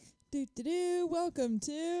Welcome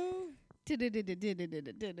to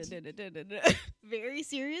Very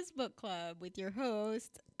Serious Book Club with your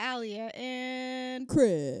hosts, Alia and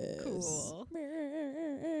Chris. Cool.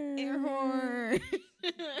 Air horn.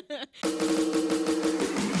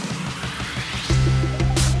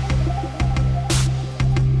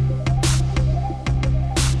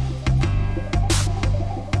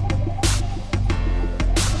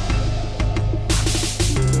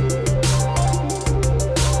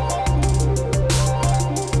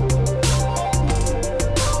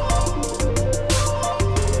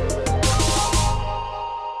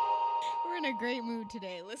 We're in a great mood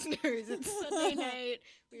today, listeners. It's Sunday night.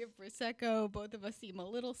 We have Prosecco. Both of us seem a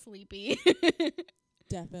little sleepy.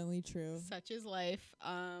 Definitely true. Such is life.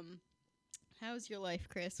 How's your life,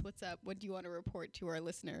 Chris? What's up? What do you want to report to our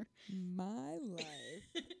listener? My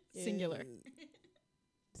life. Singular.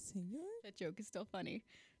 Singular? That joke is still funny.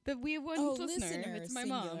 We have one listener. It's my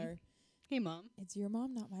singular. mom. Hey, Mom. It's your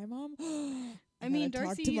mom, not my mom. I mean,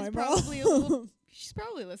 Darcy is mom. probably a little... She's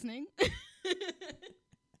probably listening.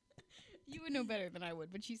 You would know better than I would,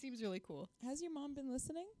 but she seems really cool. Has your mom been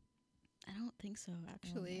listening? I don't think so,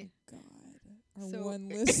 actually. Oh my God. Our So- one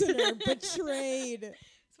listener betrayed.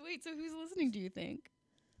 So wait, so who's listening, do you think?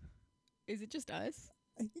 Is it just us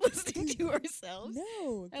listening to ourselves?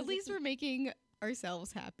 No. At least we're making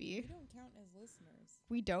ourselves happy. we don't count as listeners.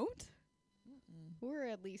 We don't? Mm-mm. We're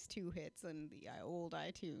at least 2 hits on the old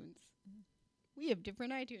iTunes. We have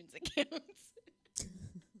different iTunes accounts.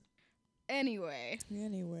 Anyway.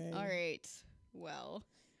 Anyway. All right. Well.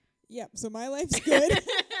 Yep. So my life's good.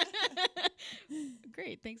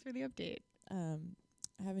 Great. Thanks for the update. I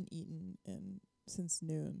haven't eaten since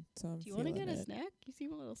noon, so I'm Do you want to feeling get a it. snack? You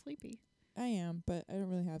seem a little sleepy. I am, but I don't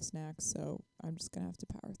really have snacks, so I'm just gonna have to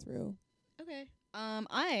power through. Okay.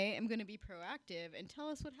 I am going to be proactive and tell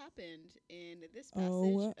us what happened in this passage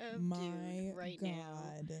Oh of my Dune right now.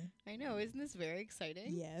 God! I know, isn't this very exciting?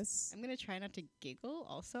 Yes. I'm going to try not to giggle.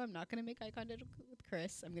 Also, I'm not going to make eye contact with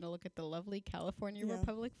Chris. I'm going to look at the lovely California Yeah.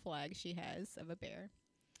 Republic flag she has of a bear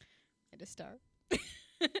and a star.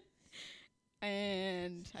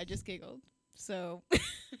 And I just giggled. So,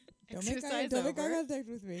 Don't make eye exercise over. contact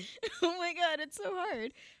with me. Oh my God, it's so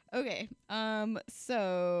hard. Okay.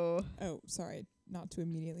 So. Oh, sorry, not to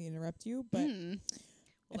immediately interrupt you, but Well,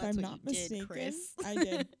 if that's I'm what not you mistaken, did, Chris. I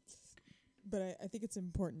did. But I think it's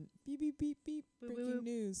important. Beep beep beep beep. Boop, boop, Breaking boop.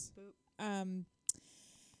 news. Boop.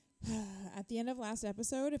 At the end of last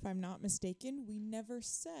episode, if I'm not mistaken, we never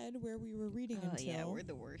said where we were reading Oh until. yeah, we're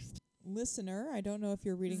the worst. Listener, I don't know if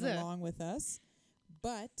you're reading Zuh. along with us,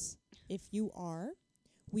 but if you are,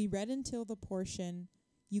 we read until the portion,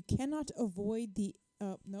 you cannot avoid the...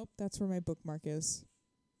 nope, that's where my bookmark is.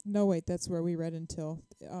 No, wait, that's where we read until.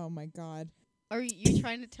 Oh, my God. Are you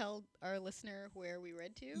trying to tell our listener where we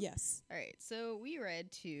read to? Yes. All right, so we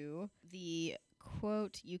read to the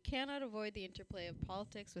quote, "You cannot avoid the interplay of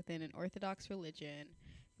politics within an orthodox religion.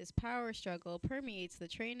 This power struggle permeates the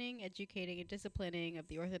training, educating, and disciplining of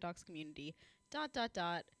the Orthodox community. ...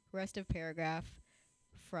 Rest of paragraph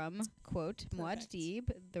from, quote, Perfect.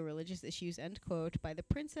 Muad'Dib, The Religious Issues, end quote, by the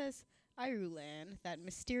Princess Irulan, that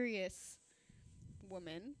mysterious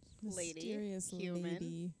woman, lady, Mysterious human,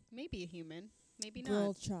 lady. maybe a human, maybe Girl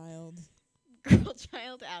not. child. Girl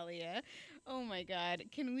child Alia. Oh my God.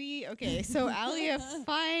 Can we? Okay, so Alia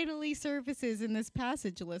finally surfaces in this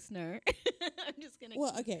passage, listener. I'm just gonna.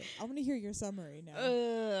 Well, okay, I want to hear your summary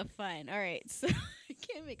now. Fine. All right. So I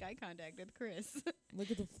can't make eye contact with Chris.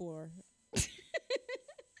 Look at the floor.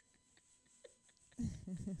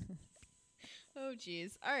 Oh,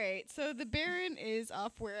 jeez. All right. So the Baron is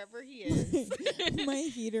off wherever he is. My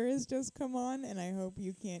heater has just come on, and I hope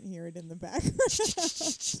you can't hear it in the background.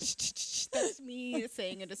 That's me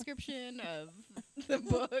saying a description of the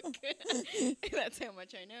book. That's how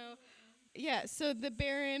much I know. Yeah, so the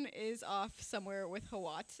Baron is off somewhere with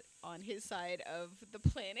Hawat on his side of the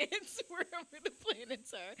planets, wherever the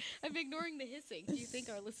planets are. I'm ignoring the hissing. Do you think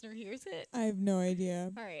our listener hears it? I have no idea.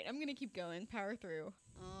 All right, I'm going to keep going. Power through.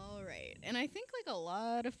 All right. And I think, like, a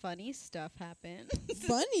lot of funny stuff happened.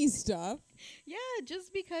 Funny stuff. Yeah,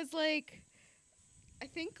 just because, like, I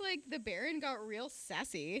think, like, the Baron got real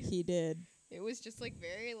sassy. He did. It was just, like,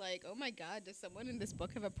 very, like, oh, my God, does someone in this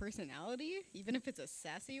book have a personality? Even if it's a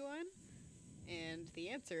sassy one? And the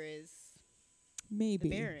answer is Maybe.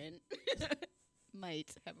 the Baron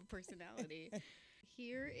might have a personality.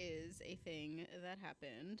 Here is a thing that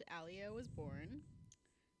happened. Alia was born.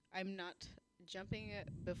 I'm not jumping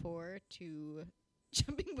before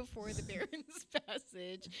the Baron's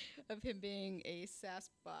passage of him being a sass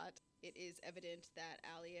bot. It is evident that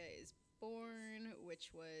Alia is born,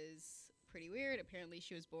 which was pretty weird. Apparently,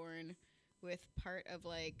 she was born with part of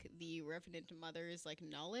like the Revenant Mother's like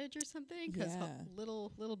knowledge or something. Because Yeah.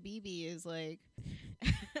 little BB is like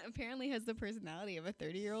apparently has the personality of a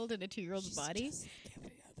 30-year-old in a 2-year-old's She's body. just like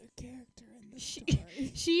every other character in the She-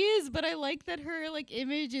 story. She is, but I like that her like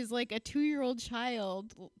image is like a 2-year-old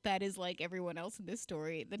child that is like everyone else in this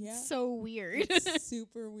story. That's Yeah. so weird. It's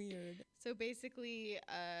super weird. So basically,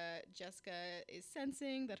 Jessica is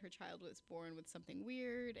sensing that her child was born with something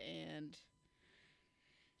weird, and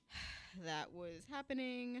that was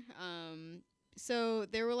happening. So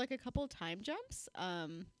there were like a couple time jumps.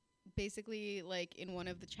 Basically, like in one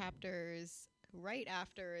of the chapters, right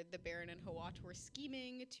after the Baron and Hawat were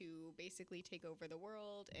scheming to basically take over the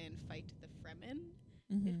world and fight the Fremen,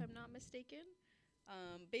 if Mhm. I'm not mistaken.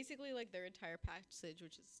 Basically, like their entire passage,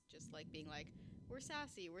 which is just like being like, we're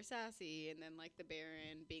sassy, and then like the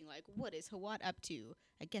Baron being like, what is Hawat up to?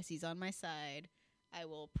 I guess he's on my side. I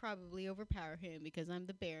will probably overpower him because I'm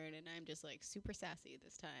the Baron and I'm just like super sassy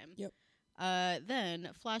this time. Yep.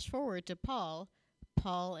 Then flash forward to Paul.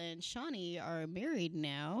 Paul and Shawnee are married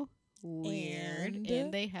now. Weird.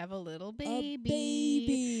 And they have a little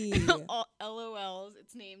baby. A baby. LOLs.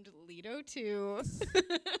 It's named Leto 2.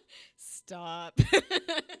 Stop.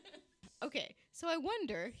 Okay, so I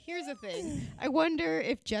wonder, here's the thing. I wonder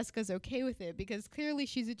if Jessica's okay with it because clearly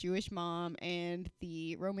she's a Jewish mom and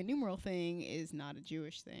the Roman numeral thing is not a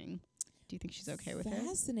Jewish thing. Do you think she's okay with it?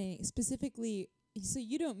 Fascinating. Specifically, so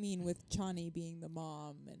you don't mean with Chani being the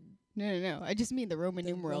mom and No. I just mean the Roman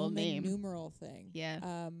the numeral Roman name. numeral thing.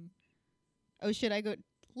 Yeah. Oh, should I go?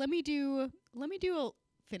 Let me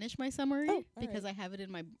finish my summary Oh, all because right. I have it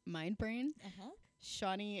in my mind brain. Uh-huh.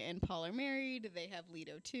 Shawnee and Paul are married. They have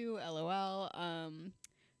Leto 2, LOL.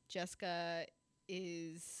 Jessica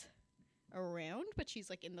is around, but she's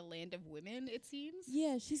like in the land of women, it seems.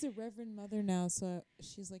 Yeah, she's a reverend mother now, so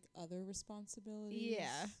she's like other responsibilities.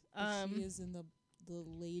 Yeah. But she is in the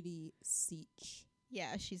Lady Siege.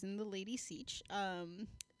 Yeah, she's in the Lady Siege.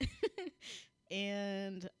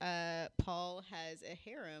 And Paul has a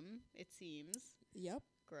harem, it seems. Yep.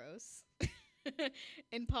 Gross.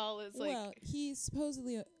 And Paul is like, well, he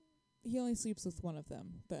supposedly he only sleeps with one of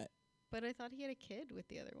them, but but I thought he had a kid with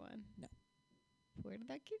the other one. No. Where did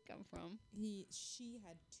that kid come from? she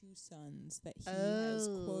had 2 sons that he has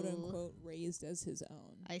quote unquote raised as his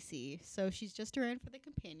own. I see. So she's just around for the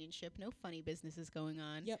companionship. No funny businesses going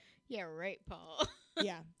on. Yep. Yeah, right, Paul.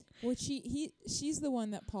 Yeah. Well, she's the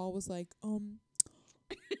one that Paul was like,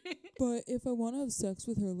 but if I want to have sex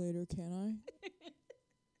with her later, can I?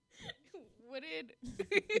 What did...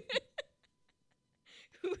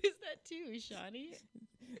 Who is that to, Shawnee?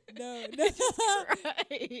 No.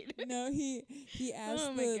 Right. No, he asked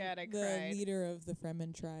Oh my God, I the cried. leader of the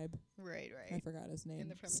Fremen tribe. Right. I forgot his name.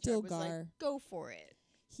 And the Fremen tribe was like, Stilgar. go for it.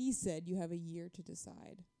 He said you have a year to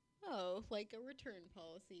decide. Oh, like a return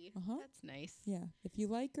policy. Uh-huh. That's nice. Yeah. If you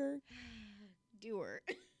like her, Do her.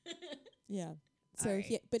 yeah. So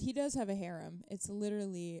Alright. but he does have a harem. It's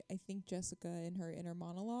literally, I think Jessica in her inner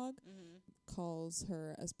monologue calls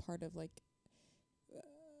her as part of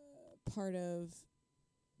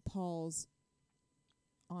Paul's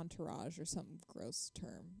entourage or some gross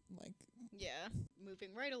term. Like, Yeah.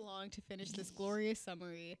 Moving right along to finish this glorious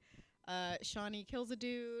summary. Shawnee kills a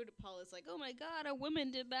dude. Paul is like, oh my God, a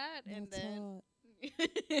woman did that. And that's then,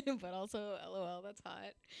 hot. but also, LOL, that's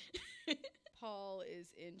hot. Paul is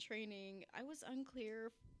in training. I was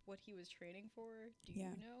unclear what he was training for. Do Yeah.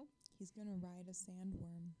 you know? He's gonna ride a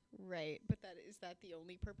sandworm. Right. But is that the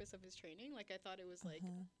only purpose of his training? Like, I thought it was like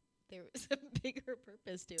Uh-huh. there was a bigger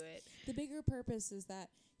purpose to it. The bigger purpose is that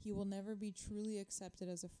he will never be truly accepted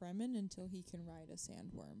as a Fremen until he can ride a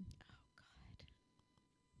sandworm.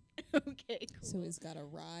 Oh, God. Okay, cool. So he's got to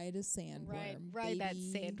ride a sandworm. Ride that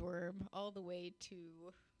baby. sandworm all the way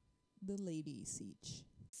to... The Lady Siege.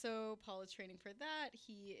 So Paul is training for that.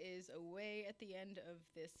 He is away at the end of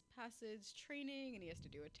this passage training, and he has to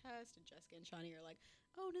do a test. And Jessica and Shawnee are like,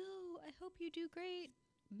 oh, no, I hope you do great,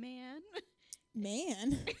 man.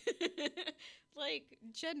 Man. Like,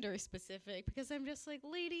 gender specific, because I'm just like,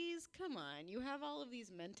 ladies, come on. You have all of these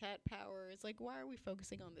mentat powers. Like, why are we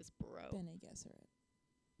focusing on this bro? Bene Gesserit.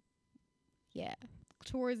 Yeah.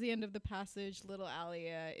 Towards the end of the passage, little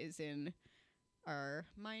Alia is in our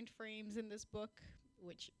mind frames in this book,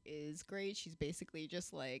 which is great. She's basically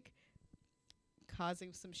just like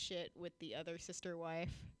causing some shit with the other sister wife.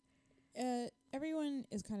 Everyone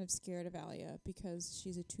is kind of scared of Alia because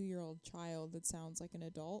she's a 2-year-old child that sounds like an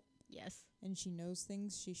adult, Yes. and she knows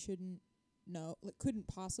things she shouldn't know, couldn't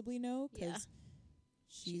possibly know, Yeah. because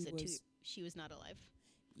she was She was not alive.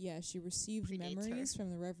 she received Predates memories from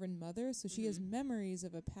the Reverend Mother, so she has Mhm. memories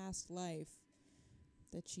of a past life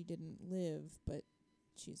that she didn't live, but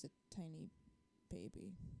she's a tiny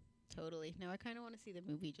baby. Totally. Now I kind of want to see the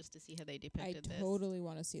movie just to see how they I depicted this. totally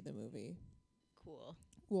want to see the movie. Cool.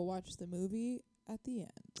 We'll watch the movie at the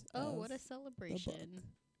end. Oh, of what a celebration.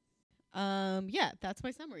 book. Yeah, that's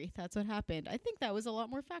my summary. That's what happened. I think that was a lot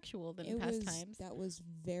more factual than past times. That was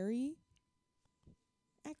very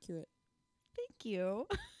accurate. Thank you.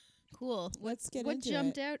 Cool. Let's get what into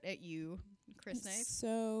jumped it. out at you, Chris Knife?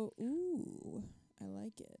 So, I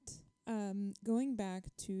like it. Going back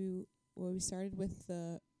to we started with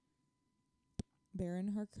the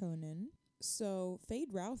Baron Harkonnen. So,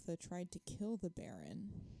 Feyd-Rautha tried to kill the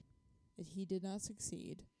Baron. He did not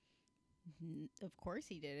succeed. Of course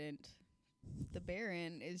he didn't. The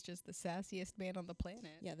Baron is just the sassiest man on the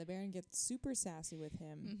planet. Yeah, the Baron gets super sassy with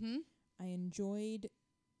him. Mm-hmm. I enjoyed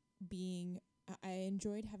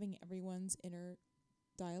having everyone's inner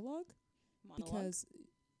dialogue. Monologue. Because,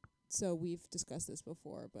 so we've discussed this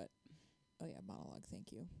before, but, monologue,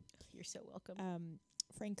 thank you. You're so welcome.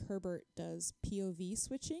 Frank Herbert does POV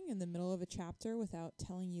switching in the middle of a chapter without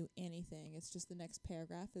telling you anything. It's just the next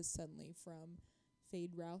paragraph is suddenly from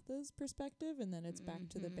Feyd-Rautha's perspective, and then it's back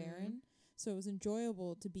to the Baron. So it was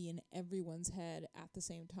enjoyable to be in everyone's head at the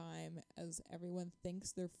same time as everyone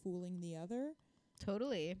thinks they're fooling the other.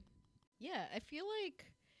 Totally. Yeah, I feel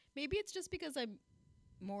like maybe it's just because I'm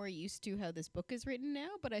more used to how this book is written now,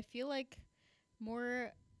 but I feel like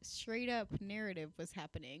more straight up narrative was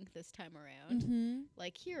happening this time around. Mm-hmm.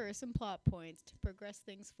 Like, here are some plot points to progress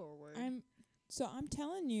things forward. I'm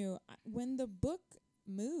telling you, when the book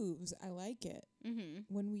moves, I like it. Mm-hmm.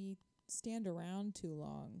 When we stand around too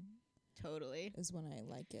long Totally. is when I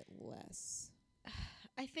like it less.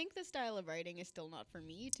 I think the style of writing is still not for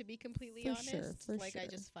me, to be completely For honest. sure, for I sure.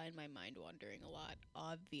 just find my mind wandering a lot,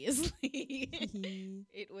 obviously.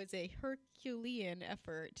 It was a Herculean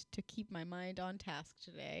effort to keep my mind on task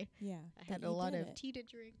today. Yeah. I had a lot of tea to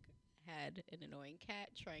drink, had an annoying cat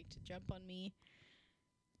trying to jump on me.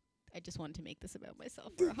 I just wanted to make this about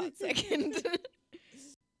myself for a hot second.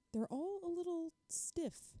 They're all a little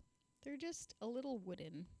stiff. They're just a little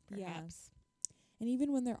wooden, perhaps. And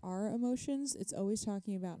even when there are emotions, it's always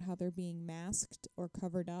talking about how they're being masked or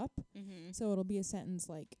covered up. Mm-hmm. So it'll be a sentence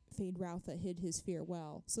like, Feyd-Rautha hid his fear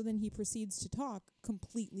well. So then he proceeds to talk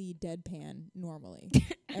completely deadpan normally.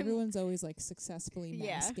 Everyone's always like successfully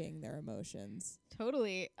masking their emotions.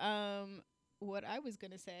 Totally. What I was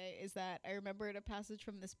going to say is that I remembered a passage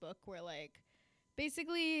from this book where, like,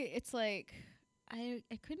 basically it's like I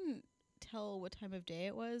couldn't tell what time of day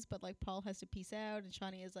it was, but like Paul has to peace out and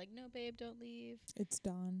Shawnee is like, no babe, don't leave. It's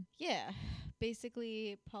dawn. Yeah.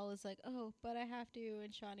 Basically Paul is like, oh, but I have to,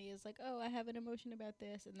 and Shawnee is like, oh, I have an emotion about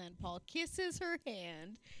this, and then Paul kisses her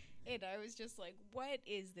hand, and I was just like, what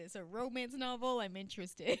is this, a romance novel? I'm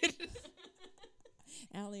interested.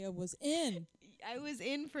 Alia was in. I was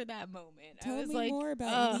in for that moment. Tell I was me like, more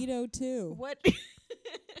about Leto too. what?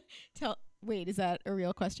 Wait, is that a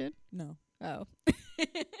real question? No. Oh.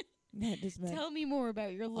 That just meant Tell me more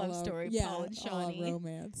about your love story, Paul and Shawnee.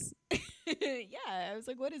 Romance. Yeah, I was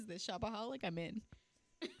like, what is this, shopaholic? I'm in.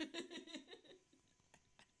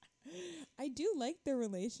 I do like their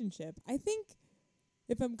relationship. I think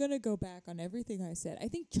if I'm going to go back on everything I said, I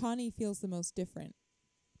think Chani feels the most different.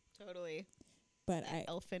 Totally. But that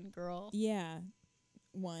elfin girl. Yeah.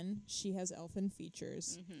 One, she has elfin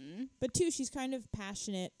features. Mm-hmm. But two, she's kind of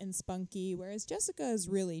passionate and spunky, whereas Jessica is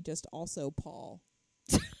really just also Paul.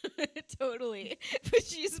 Totally. But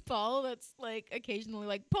she's Paul that's like occasionally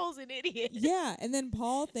like, Paul's an idiot. Yeah, and then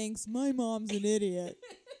Paul thinks my mom's an idiot.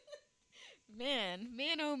 Man,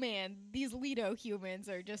 oh man, these Leto humans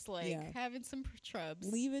are just like having some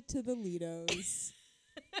trubs. Leave it to the Letos.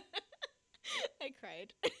 I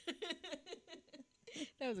cried.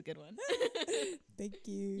 That was a good one. Thank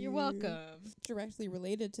you. You're welcome. Directly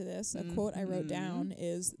related to this, a quote I wrote down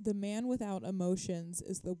is, "The man without emotions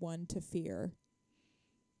is the one to fear."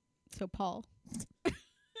 So Paul.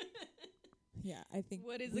 Yeah, I think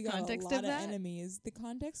what is we the got context a lot of that? Enemies. The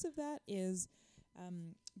context of that is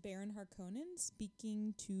Baron Harkonnen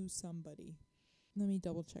speaking to somebody. Let me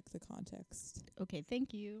double check the context. Okay,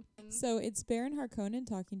 thank you. So it's Baron Harkonnen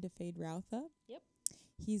talking to Feyd-Rautha. Yep.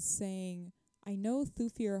 He's saying, I know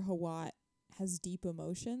Thufir Hawat has deep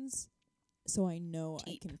emotions, so I know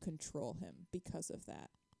I can control him because of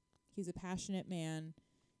that. He's a passionate man.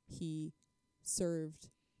 He served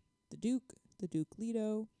the Duke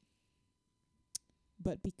Leto,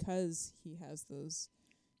 but because he has those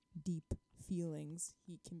deep feelings,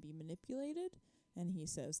 he can be manipulated, and he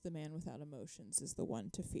says the man without emotions is the one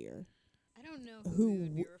to fear. I don't know who we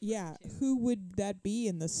would be referring to. who would that be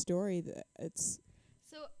in the story? That who would that be in the story? That it's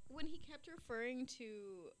So when he kept referring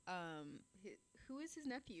to who is his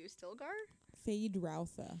nephew? Stilgar? Fade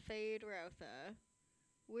Routha. Fade Routha.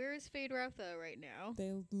 Where is Fade Routha right now?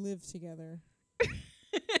 They live together.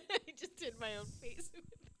 I just did my own face with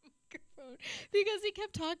the microphone because he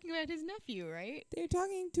kept talking about his nephew, right? They're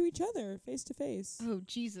talking to each other face to face. Oh,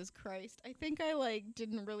 Jesus Christ. I think I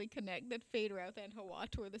didn't really connect that Fade Routha and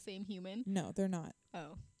Hawat were the same human. No, they're not.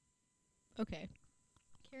 Oh. Okay.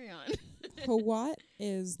 Carry on. Hawat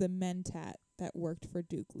is the mentat that worked for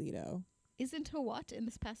Duke Leto. Isn't Hawat in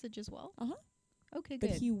this passage as well? Uh-huh. Okay, good.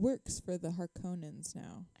 But he works for the Harkonnens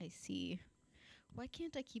now. I see. Why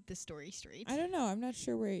can't I keep the story straight? I don't know. I'm not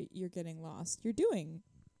sure where you're getting lost. You're doing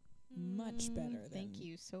much better than Thank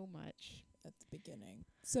you so much. at the beginning.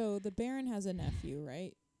 So the Baron has a nephew,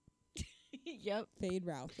 right? Yep. Fade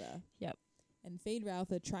Routha. Yep. And Fade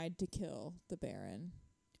Routha tried to kill the Baron.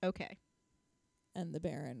 Okay. And the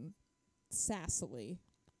Baron sassily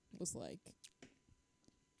was like,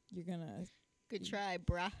 "You're gonna Good try,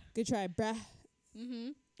 brah. good try, bruh.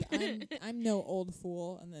 Mm-hmm. I'm no old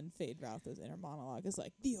fool." And then Fade Routha's inner monologue is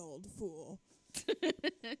like, "The old fool."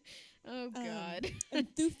 Oh, God. And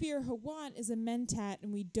Thufir Hawat is a mentat,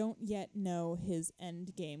 and we don't yet know his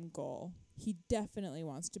end game goal. He definitely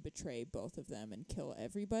wants to betray both of them and kill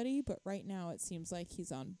everybody, but right now it seems like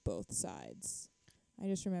he's on both sides. I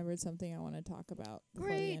just remembered something I want to talk about before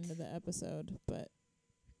the Great. end of the episode, but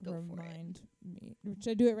Go for it. remind me.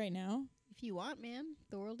 Should I do it right now? If you want, man,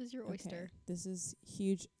 the world is your oyster. Okay. This is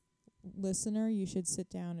huge. Listener, you should sit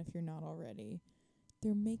down if you're not already.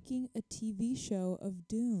 They're making a TV show of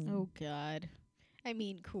Dune. Oh, God. I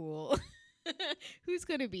mean, cool. Who's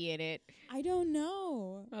going to be in it? I don't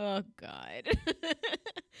know. Oh, God.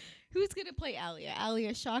 Who's going to play Alia?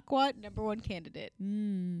 Alia Shawkat, #1 candidate.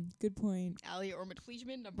 Good point. Alia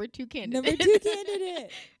Ormond-Fleischman, #2 candidate. Number 2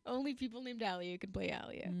 candidate. Only people named Alia can play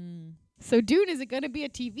Alia. Mm. So Dune, is it going to be a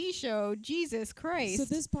TV show? Jesus Christ. So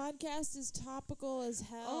this podcast is topical as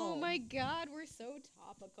hell. Oh, my God. We're so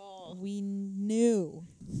topical. We knew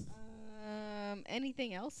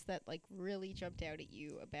Anything else that really jumped out at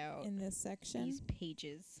you about in this section. these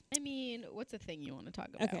pages? I mean, what's a thing you want to talk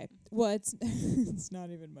about? Okay. Well, it's it's not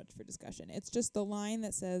even much for discussion. It's just the line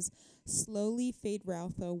that says, "Slowly Fade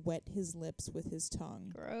Routha wet his lips with his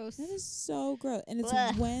tongue." Gross. That is so gross. And it's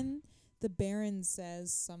Blech. when the Baron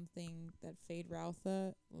says something that Fade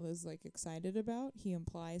Routha was excited about. He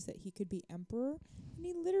implies that he could be emperor, and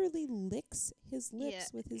he literally licks his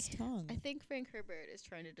lips with his tongue. I think Frank Herbert is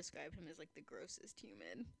trying to describe him as the grossest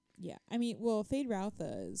human. Yeah, I mean, well, Fade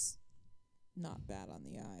Routha is not bad on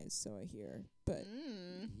the eyes, so I hear, but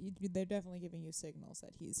they're definitely giving you signals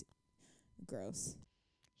that he's gross.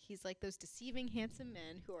 He's like those deceiving, handsome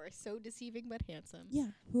men who are so deceiving but handsome. Yeah,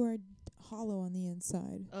 who are hollow on the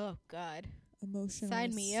inside. Oh, God. Emotional.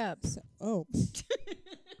 Sign me up.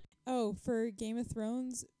 Oh, for Game of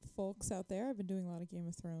Thrones folks out there, I've been doing a lot of Game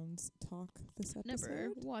of Thrones talk this episode. Never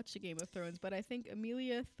watched a Game of Thrones, but I think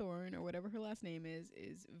Amelia Thorne, or whatever her last name is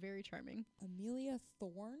very charming. Amelia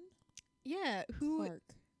Thorne? Yeah, who... Clark.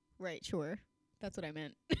 Right, sure. That's what I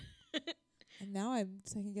meant. And now I'm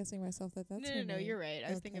second guessing myself that's her name. No, you're right.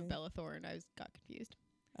 I was thinking of Okay. Bella Thorne. got confused.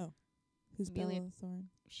 Who's Amelia- Bella Thorne?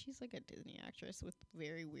 She's like a Disney actress with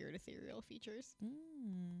very weird ethereal features.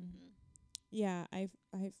 Yeah, I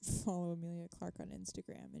follow Amelia Clark on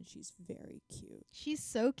Instagram, and she's very cute. She's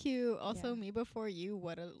so cute. Also, Yeah. Me Before You,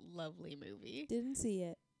 what a lovely movie. Didn't see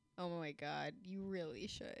it. Oh my God, you really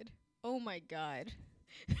should. Oh my God.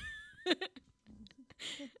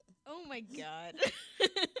 Oh my God.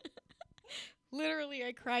 Literally,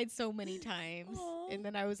 I cried so many times. Aw. And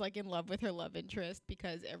then I was in love with her love interest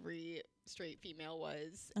because every straight female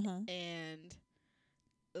was. And,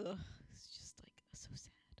 it's just so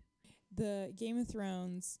sad. The Game of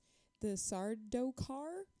Thrones, the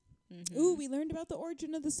Sardaukar. Mm-hmm. Ooh, we learned about the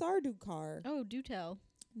origin of the Sardaukar. Oh, do tell.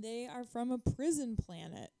 They are from a prison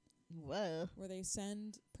planet Whoa. where they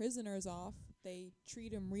send prisoners off. They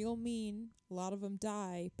treat 'em real mean. A lot of 'em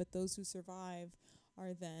die, but those who survive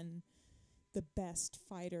are then the best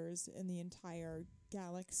fighters in the entire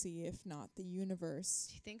galaxy, if not the universe.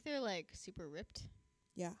 Do you think they're super ripped?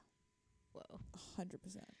 Yeah, Whoa.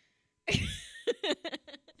 100%.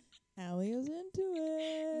 Allie is into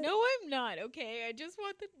it. No, I'm not. Okay, I just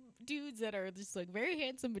want the dudes that are just very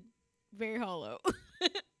handsome but very hollow,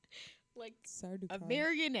 like Sardaukar. a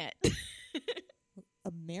marionette.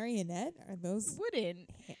 A marionette? Are those? Wouldn't.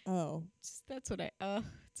 Oh, That's what I.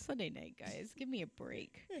 It's Sunday night, guys. Give me a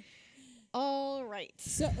break. All right.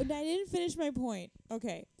 so I didn't finish my point.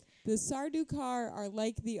 Okay, The Sardaukar are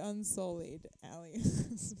like the Unsullied. Allie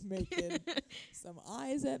is making some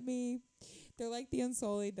eyes at me. They're like the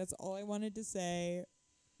Unsullied. That's all I wanted to say.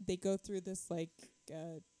 They go through this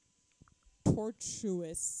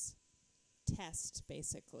tortuous test,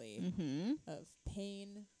 basically, of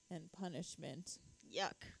pain and punishment.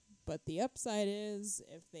 Yuck. But the upside is,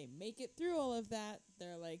 if they make it through all of that,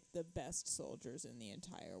 they're like the best soldiers in the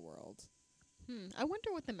entire world. I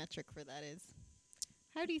wonder what the metric for that is.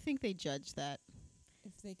 How do you think they judge that?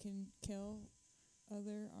 If they can kill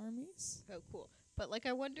other armies? Oh, cool. But, like,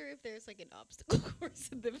 I wonder if there's, like, an obstacle course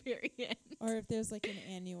at the very end. Or if there's, like, an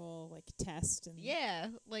annual, like, test. And Yeah,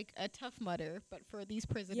 like a Tough Mudder, but for these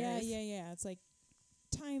prisoners. Yeah. It's like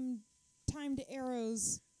timed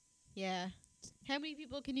arrows. Yeah. How many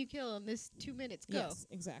people can you kill in this 2 minutes? Go. Yes,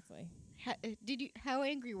 exactly. How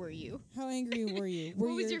angry were you? How angry were you?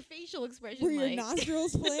 What was your facial expression were like? Were your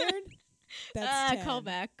nostrils flared? That's 10. Call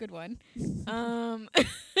back. Good one.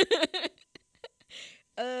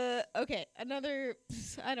 Okay, another,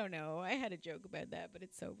 I don't know. I had a joke about that, but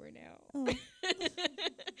it's over now. Oh.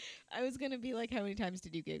 I was going to be like, how many times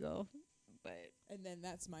did you giggle? But and then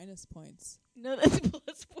that's minus points. No, that's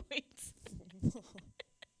plus points.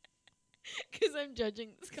 Because I'm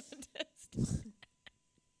judging this contest.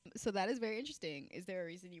 So that is very interesting. Is there a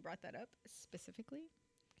reason you brought that up specifically?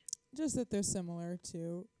 Just that they're similar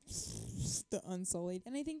to the Unsullied.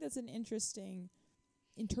 And I think that's an interesting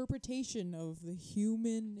interpretation of the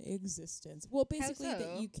human existence. Well, basically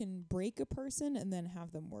that you can break a person and then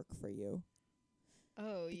have them work for you.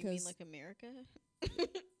 Oh, you mean like America?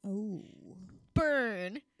 Oh.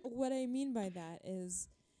 Burn! What I mean by that is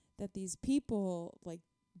that these people, like,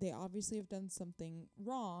 they obviously have done something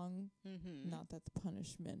wrong. Not that the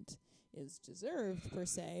punishment is deserved per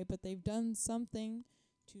se, but they've done something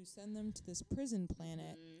to send them to this prison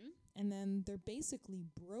planet. And then they're basically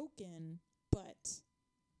broken, but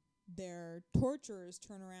their torturers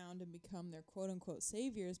turn around and become their quote-unquote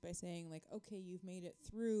saviors by saying, like, okay, you've made it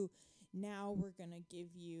through. Now we're going to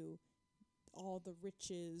give you all the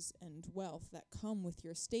riches and wealth that come with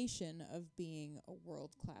your station of being a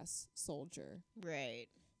world-class soldier. Right.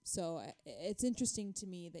 So it's interesting to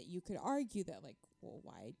me that you could argue that, like, well,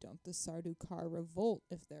 why don't the Sardaukar revolt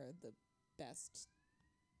if they're the best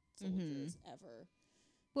soldiers ever?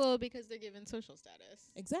 Well, because they're given social status.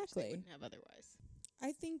 Exactly. Which they wouldn't have otherwise.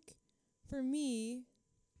 I think, for me,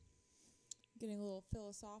 getting a little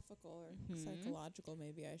philosophical or psychological,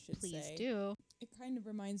 maybe I should say. Please do. It kind of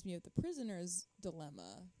reminds me of the prisoner's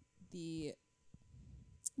dilemma,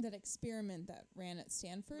 that experiment that ran at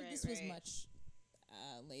Stanford. Right, this was much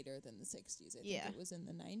later than the 60s. I think it was in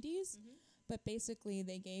the 90s. But basically,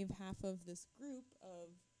 they gave half of this group of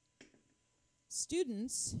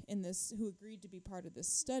students in this who agreed to be part of this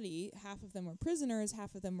study. Half of them were prisoners,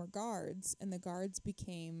 half of them were guards, and the guards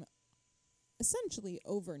became essentially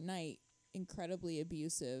overnight incredibly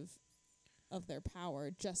abusive of their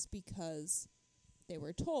power just because they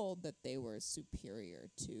were told that they were superior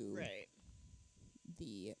to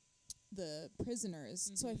the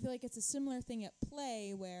prisoners. So I feel like it's a similar thing at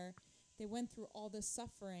play where they went through all this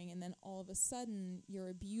suffering and then all of a sudden your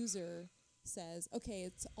abuser says, okay,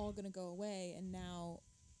 it's all going to go away and now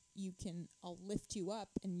I'll lift you up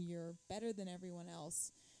and you're better than everyone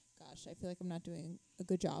else. Gosh, I feel like I'm not doing a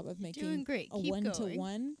good job of making a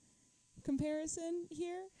one-to-one comparison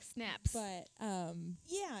here. Snaps. But,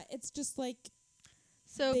 yeah, it's just like...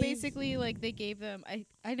 So basically, like, they gave them...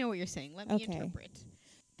 I know what you're saying. Let me interpret.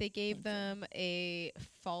 They gave them a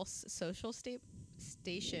false social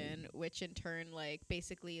station, which in turn, like,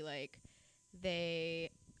 basically, like, their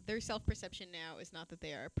self-perception now is not that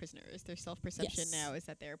they are prisoners. Their self-perception now is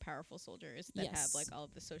that they're powerful soldiers that have, like, all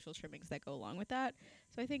of the social trimmings that go along with that.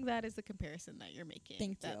 So I think that is the comparison that you're making.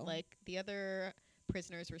 Thank you. Like, the other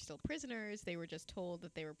prisoners were still prisoners. They were just told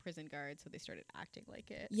that they were prison guards, so they started acting like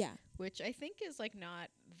it. Yeah. Which I think is, like, not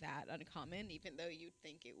that uncommon, even though you'd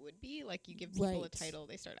think it would be. Like, you give people a title,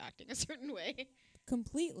 they start acting a certain way.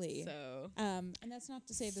 Completely. So. And that's not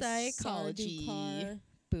to say the psychology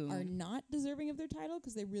are not deserving of their title,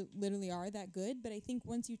 because they literally are that good. But I think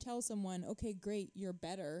once you tell someone, okay, great, you're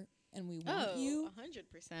better, and we want you,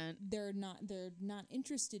 100%. They're not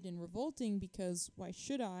interested in revolting because why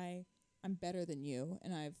should I? I'm better than you,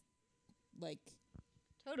 and I've, like...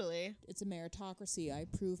 Totally. It's a meritocracy. I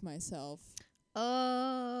prove myself.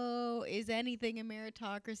 Oh, is anything a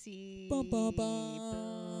meritocracy? Bum, bum, bum.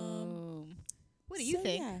 Boom. What do you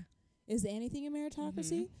think? Yeah. Is anything a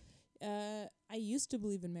meritocracy? I used to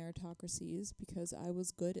believe in meritocracies because I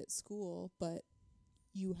was good at school, but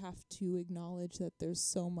you have to acknowledge that there's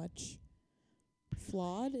so much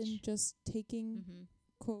flawed in just taking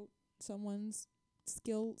quote someone's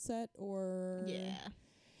skill set or Yeah.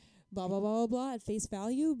 blah blah blah blah blah at face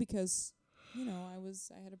value, because you know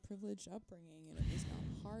I had a privileged upbringing and it was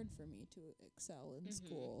not hard for me to excel in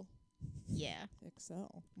school. Yeah.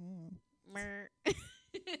 Excel. Mer.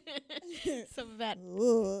 Some of that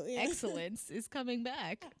Ugh, yeah. excellence is coming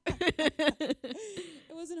back.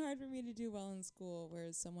 It wasn't hard for me to do well in school,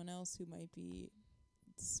 whereas someone else who might be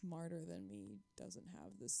smarter than me doesn't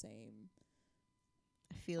have the same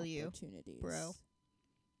I feel you, opportunities. bro.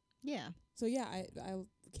 Yeah. So yeah, I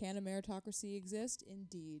can a meritocracy exist?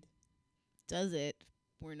 Indeed. Does it?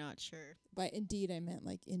 We're not sure. By indeed, I meant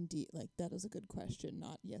like indeed, like that is a good question,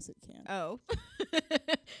 not yes it can. Oh.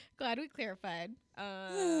 Glad we clarified.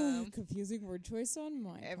 Confusing word choice on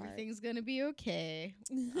my Everything's gonna be okay.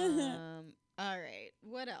 All right.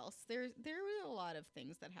 What else? There were a lot of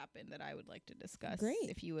things that happened that I would like to discuss. Great.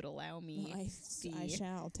 If you would allow me I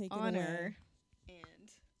shall take honor and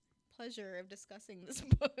pleasure of discussing this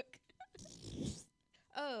book.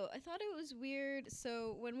 Oh, I thought it was weird.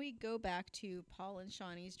 So when we go back to Paul and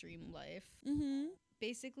Shawnee's dream life,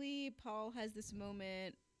 basically Paul has this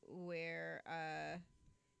moment where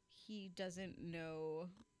he doesn't know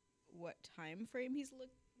what time frame he's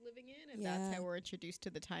living in, and that's how we're introduced to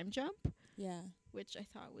the time jump. Yeah. Which I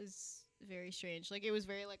thought was very strange. Like, it was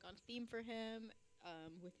very, like, on theme for him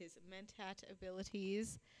with his Mentat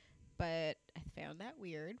abilities, but I found that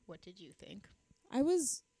weird. What did you think? I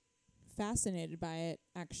was fascinated by it,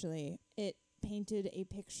 actually. It painted a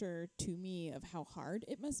picture to me of how hard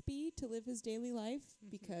it must be to live his daily life,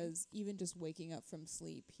 because even just waking up from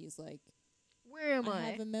sleep, he's like, where am I? I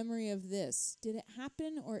have a memory of this. Did it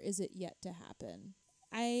happen or is it yet to happen?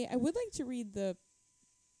 I would like to read the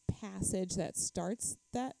passage that starts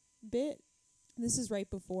that bit. This is right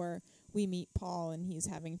before we meet Paul and he's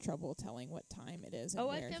having trouble telling what time it is and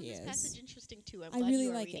where he is. I found this passage interesting too. I really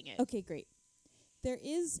like it. Okay, great. There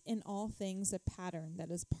is in all things a pattern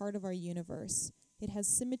that is part of our universe. It has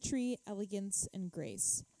symmetry, elegance, and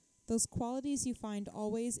grace. Those qualities you find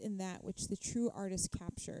always in that which the true artist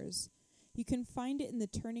captures. You can find it in the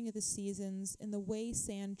turning of the seasons, in the way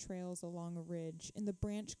sand trails along a ridge, in the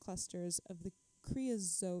branch clusters of the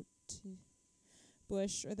creosote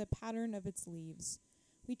bush, or the pattern of its leaves.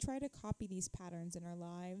 We try to copy these patterns in our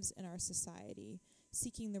lives and our society,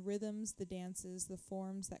 seeking the rhythms, the dances, the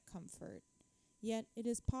forms that comfort. Yet it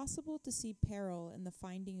is possible to see peril in the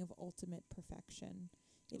finding of ultimate perfection.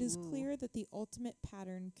 It is clear that the ultimate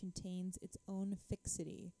pattern contains its own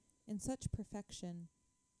fixity. In such perfection,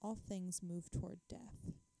 all things move toward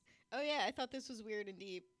death. Oh yeah, I thought this was weird and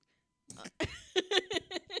deep.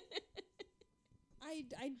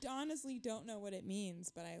 I honestly don't know what it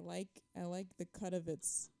means, but I like the cut of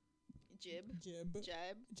its Jibe.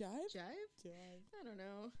 Jibe. I don't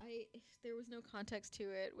know. There was no context to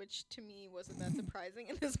it, which to me wasn't that surprising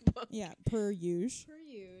in this book. Yeah, per usual.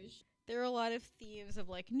 There are a lot of themes of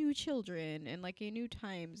like new children and like a new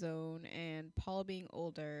time zone and Paul being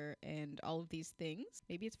older and all of these things.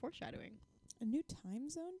 Maybe it's foreshadowing. A new time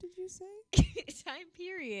zone, did you say? Time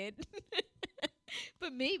period.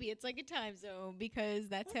 But maybe it's like a time zone because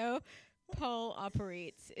that's how Paul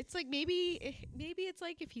operates. It's like maybe it's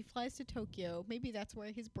like if he flies to Tokyo, maybe that's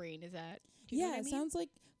where his brain is at. Do you know what I mean? Sounds like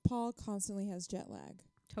Paul constantly has jet lag.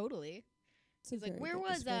 Totally. It's He's like, where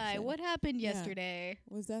was I? What happened yesterday?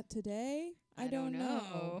 Was that today? I don't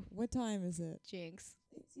know. What time is it? Jinx.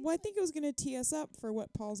 Well, I think it was going to tee us up for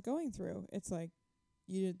what Paul's going through. It's like,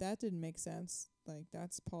 that didn't make sense. Like,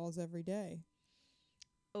 that's Paul's every day.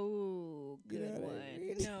 Oh, good one. I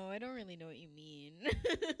mean? No, I don't really know what you mean.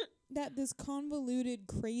 That this convoluted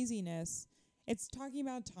craziness, it's talking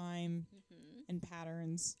about time and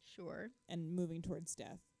patterns. Sure. And moving towards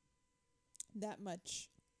death. That much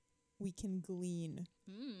we can glean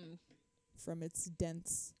from its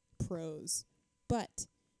dense prose. But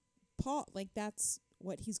Paul, like, that's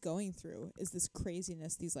what he's going through, is this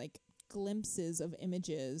craziness, these like glimpses of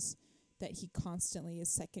images that he constantly is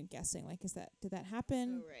second guessing. Like, did that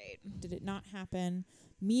happen? Oh, right. Did it not happen?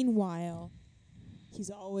 Meanwhile, he's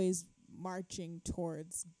always marching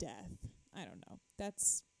towards death. I don't know.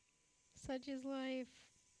 That's such is life.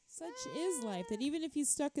 Such is life, that even if he's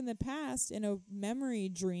stuck in the past in a memory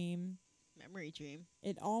dream,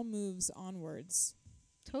 it all moves onwards.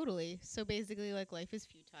 Totally. So basically, like, life is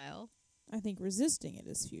futile. I think resisting it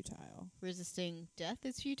is futile. Resisting death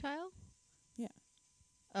is futile? Yeah.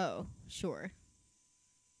 Oh, sure.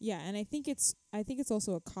 Yeah, and I think it's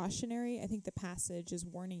also a cautionary. I think the passage is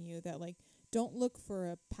warning you that, like, don't look for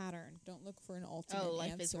a pattern. Don't look for an ultimate answer. Oh,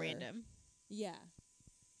 life is random. Yeah.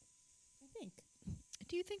 I think.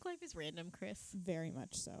 Do you think life is random, Chris? Very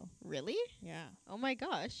much so. Really? Yeah. Oh my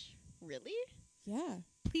gosh. Really? Yeah.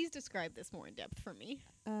 Please describe this more in depth for me.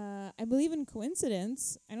 I believe in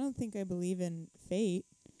coincidence. I don't think I believe in fate.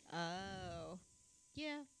 Oh.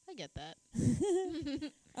 Yeah, I get that.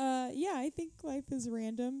 Yeah, I think life is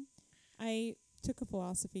random. I took a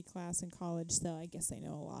philosophy class in college, so I guess I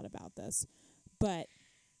know a lot about this. But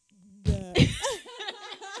the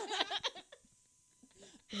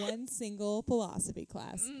one single philosophy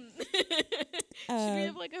class. Should we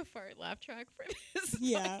have like a fart laugh track for this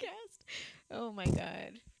Yeah. podcast? Oh my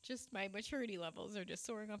god. Just my maturity levels are just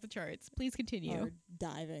soaring off the charts. Please continue. Or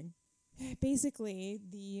diving. Basically,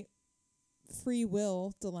 the free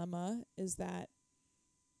will dilemma is that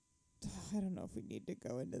I don't know if we need to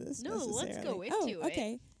go into this No, let's necessarily. go into it.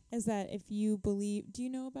 Okay. Is that if you believe... Do you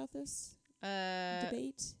know about this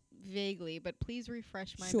debate? Vaguely, but please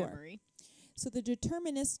refresh my Sure. memory. So the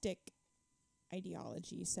deterministic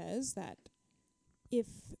ideology says that if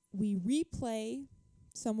we replay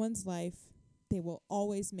someone's life, they will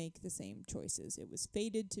always make the same choices. It was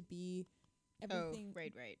fated to be everything. Oh,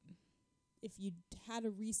 right. If you had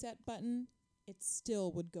a reset button, it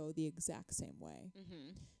still would go the exact same way.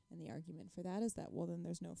 Mm-hmm. And the argument for that is that, well, then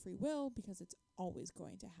there's no free will because it's always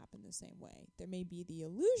going to happen the same way. There may be the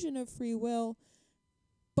illusion of free will,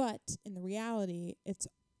 but in the reality, it's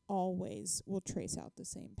always will trace out the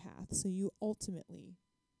same path. So you ultimately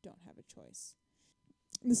don't have a choice.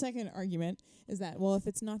 The second argument is that, well, if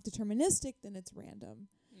it's not deterministic, then it's random.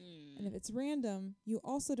 And if it's random, you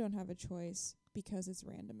also don't have a choice because it's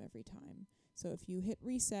random every time. So if you hit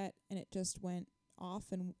reset and it just went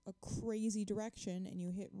off in a crazy direction and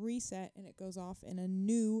you hit reset and it goes off in a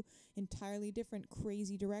new, entirely different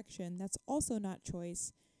crazy direction, that's also not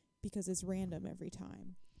choice because it's random every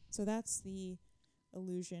time. So that's the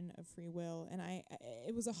illusion of free will. And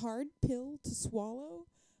it was a hard pill to swallow,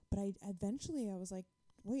 but I was like,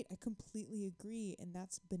 wait, I completely agree. And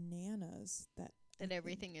that's bananas. That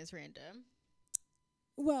everything is random.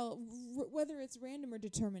 Well, whether it's random or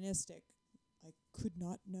deterministic, I could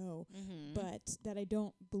not know. Mm-hmm. But that I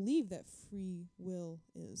don't believe that free will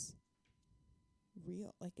is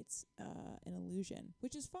real. Like it's an illusion,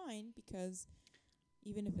 which is fine because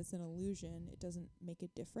even if it's an illusion, it doesn't make a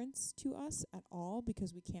difference to us at all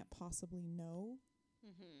because we can't possibly know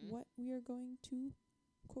what we are going to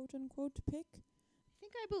quote unquote pick. I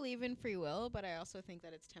think I believe in free will, but I also think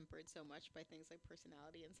that it's tempered so much by things like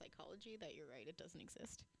personality and psychology that you're right, it doesn't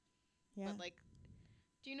exist. Yeah. But like,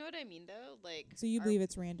 do you know what I mean though? Like, so you believe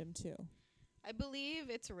it's random too? I believe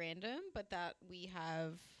it's random, but that we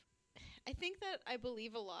have, I think that I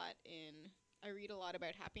believe a lot in, I read a lot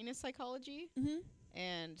about happiness psychology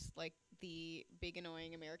and like the big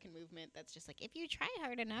annoying American movement that's just like, if you try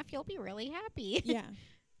hard enough, you'll be really happy. Yeah.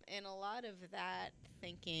 And a lot of that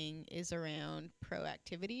thinking is around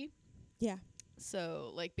proactivity. Yeah.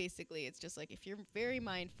 So, like, basically, it's just like if you're very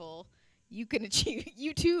mindful, you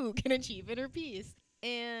too can achieve inner peace.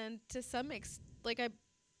 And to some like, I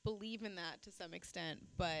believe in that to some extent,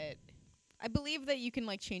 but I believe that you can,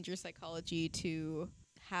 like, change your psychology to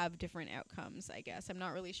have different outcomes, I guess. I'm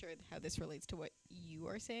not really sure how this relates to what you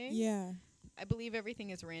are saying. Yeah. I believe everything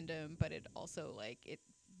is random, but it also, like, it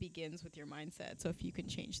begins with your mindset. So if you can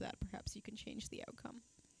change that, perhaps you can change the outcome.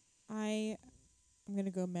 I'm going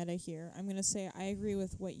to go meta here. I'm going to say I agree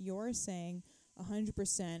with what you're saying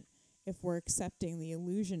 100% if we're accepting the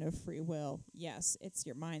illusion of free will. Yes, it's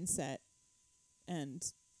your mindset and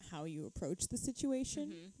how you approach the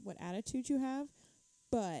situation, what attitude you have.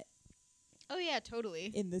 But oh yeah,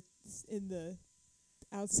 totally. In the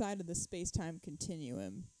outside of the space-time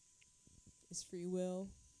continuum, is free will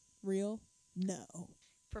real? No.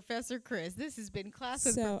 Professor Chris. This has been Class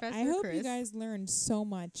with So Professor I hope Chris. you guys learned so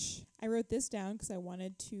much. I wrote this down because I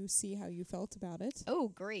wanted to see how you felt about it. Oh,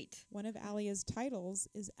 great. One of Alia's titles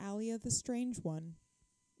is Alia the Strange One.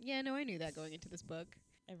 Yeah, no, I knew that going into this book.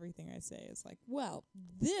 Everything I say is like, well,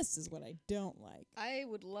 this is what I don't like. I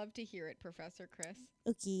would love to hear it, Professor Chris.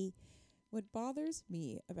 Okay. What bothers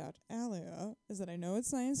me about Alia is that I know it's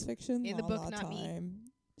science fiction. In the book, not time. me.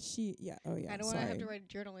 I don't want to have to write a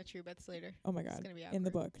journal entry about this later. Oh my It's god. gonna be In the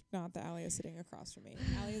awkward. book, not the Alia sitting across from me.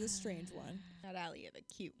 Alia the Strange One. Not Alia, the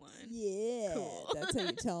cute one. Yeah. Cool. That's how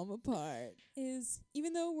you tell them apart. Is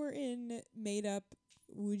even though we're in made up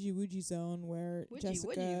Wooji zone where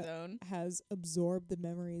Jessica zone. has absorbed the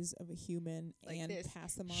memories of a human Like and this.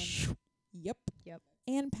 passed them on. Yep.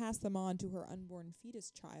 And passed them on to her unborn fetus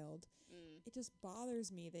child. It just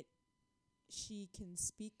bothers me that she can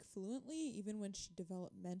speak fluently even when she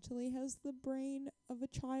developmentally has the brain of a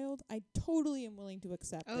child. I totally am willing to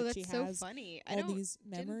accept that she that's so has funny. all these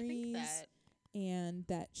memories. Didn't think that. and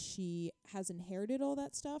that she has inherited all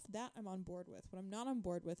that stuff, that I'm on board with. What I'm not on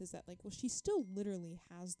board with is that, like, well, she still literally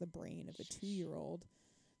has the brain of a 2-year-old.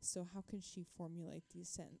 So how can she formulate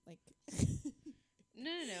these like No,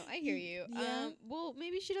 I hear you. Yeah. Well,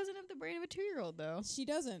 maybe she doesn't have the brain of a 2-year-old though. She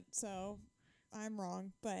doesn't, so I'm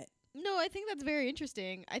wrong. But No, I think that's very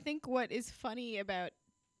interesting. I think what is funny about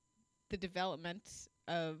the development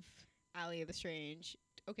of Allie the Strange,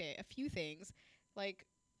 okay, a few things. Like,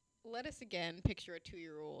 let us again picture a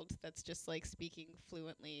 2-year-old that's just, like, speaking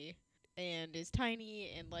fluently and is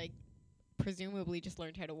tiny and, like, presumably just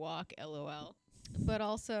learned how to walk, LOL. But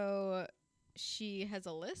also, she has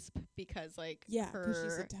a lisp because, like, yeah, 'cause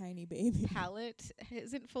she's a her tiny baby. palate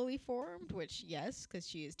isn't fully formed, which, yes, 'cause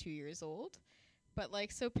she is 2 years old. But,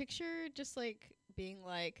 like, so picture just, like, being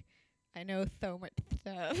like, I know so much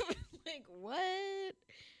stuff. Like, what?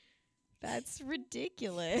 That's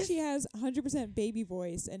ridiculous. She has 100% baby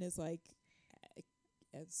voice and is like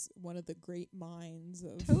as one of the great minds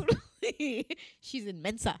of. Totally. She's in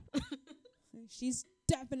Mensa. She's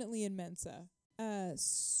definitely in Mensa. I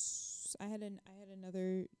had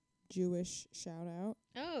another Jewish shout out.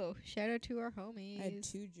 Oh, shout out to our homies. I had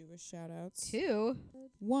 2 Jewish shout outs. 2?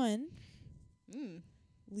 1,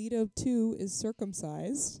 Leto 2 is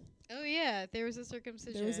circumcised. Oh, yeah. There was a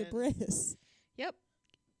circumcision. There was a bris. Yep.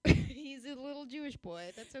 He's a little Jewish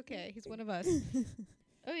boy. That's okay. He's one of us.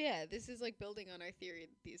 Oh, yeah. This is, like, building on our theory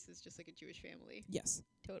that this is just, like, a Jewish family. Yes.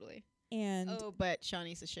 Totally. And Oh, but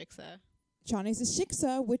Shawnee's a shiksa. Shawnee's a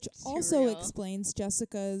shiksa, which also explains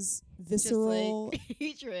Jessica's visceral Just, like,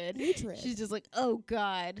 hatred. hatred. She's just like, oh,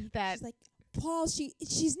 God. That. She's like, Paul,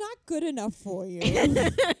 she's not good enough for you.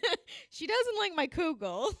 She doesn't like my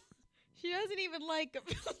kugel. She doesn't even like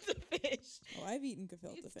gefilte fish. Oh, I've eaten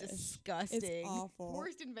gefilte It's fish. disgusting. It's awful.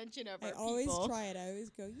 Worst invention of I our always people. try it. I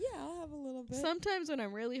always go, yeah, I'll have a little bit. Sometimes when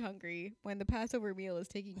I'm really hungry, when the Passover meal is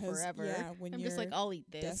taking forever, Yeah, when I'm you're just like, I'll eat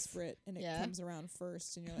this. desperate and it Yeah. comes around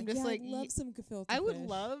first, and you're I'm like, just yeah, like, I'd love some gefilte I would fish.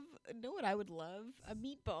 know what I would love? A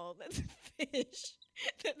meatball that's fish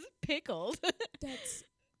that's pickled. That's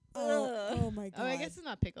Ugh. oh my god. Oh, I guess it's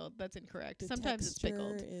not pickled. That's incorrect. The Sometimes it's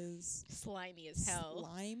pickled. texture is Slimy as hell.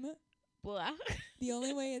 slime. Blah. The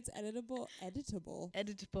only way it's editable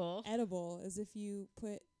Edible. is if you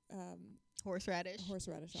put Horseradish.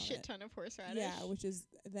 horseradish on Shit it. ton of horseradish. Yeah, which is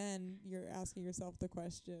then you're asking yourself the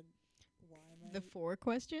question, why am The 4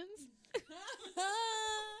 questions.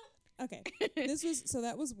 Okay.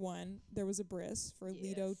 That was 1. There was a bris for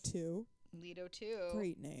Leto Yes. 2. Leto 2.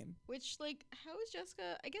 Great name. Which, like, how is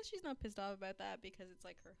Jessica? I guess she's not pissed off about that because it's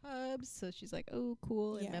like her hubs, so she's like, oh,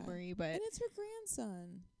 cool in Yeah. memory, but And it's her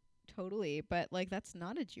grandson. totally. But, like, that's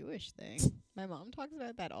not a Jewish thing. My mom talks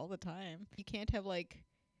about that all the time. You can't have, like,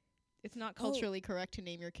 it's not culturally correct to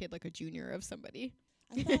name your kid like a junior of somebody.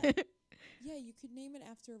 I thought, yeah, you could name it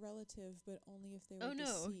after a relative, but only if they were Oh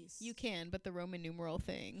no, deceased. you can, but the Roman numeral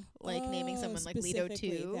thing, like naming someone like Leto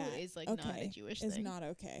specifically 2, that. is like not a Jewish Is thing. not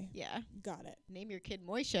okay. Yeah, Got it. name your kid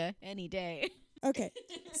Moishe any day. Okay,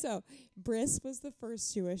 so bris was the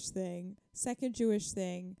first Jewish thing. Second Jewish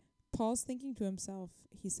thing, Paul's thinking to himself,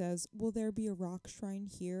 he says, will there be a rock shrine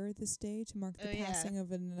here this day to mark the Oh, yeah. passing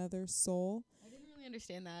of another soul? I didn't really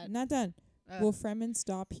understand that. Not done. Will Fremen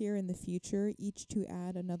stop here in the future, each to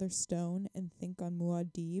add another stone and think on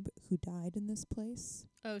Muad'Dib, who died in this place?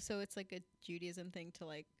 Oh, so it's like a Judaism thing to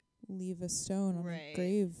like. Leave a stone on Right. a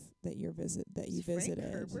grave that you Is visited.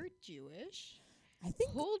 Frank Herbert Jewish? I think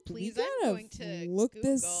Hold, we please. gotta I'm going to look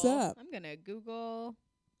Google. this up. I'm gonna Google.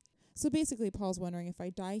 So basically, Paul's wondering, if I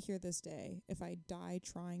die here this day, if I die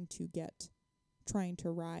trying to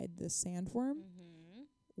ride the sandworm, Mm-hmm.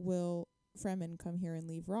 will Fremen come here and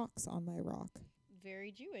leave rocks on my rock?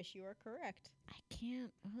 Very Jewish. You are correct. I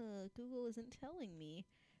can't. Google isn't telling me,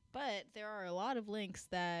 but there are a lot of links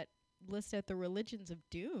that list out the religions of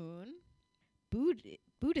Dune.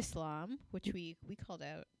 Buddhism, which we called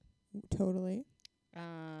out. Totally.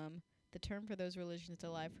 The term for those religions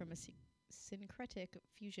derived from a syncretic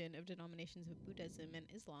fusion of denominations of Buddhism and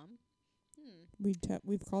Islam.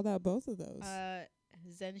 We've called out both of those.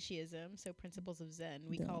 Zen Shiism, so principles of Zen.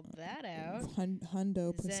 We Don't- called that out.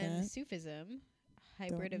 Hundo Zen percent. Sufism,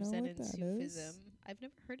 hybrid of Don't know Zen what and that Sufism. is. I've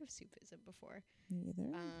never heard of Sufism before. Me either.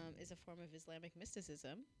 Is a form of Islamic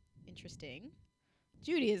mysticism. Interesting.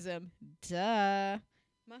 Judaism. Duh.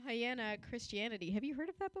 Mahayana Christianity. Have you heard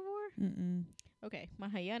of that before? Mm-mm. Okay.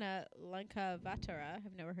 Mahayana Lankavatara.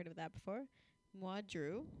 Have never heard of that before.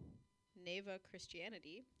 Muad'Dib. Neva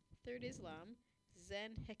Christianity. Third Islam.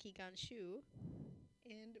 Zen Hekiganshu.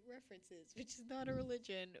 And references, which is not a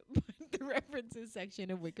religion, but the references section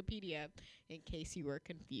of Wikipedia, in case you were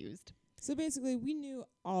confused. So basically, we knew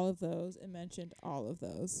all of those and mentioned all of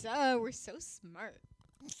those. Duh, we're so smart.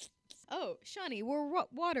 Oh, Shawnee, we're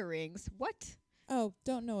water rings. What? Oh,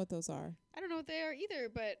 don't know what those are. I don't know what they are either,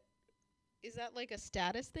 but is that like a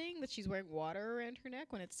status thing that she's wearing water around her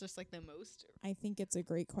neck when it's just like the most? I think it's a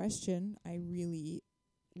great question. I really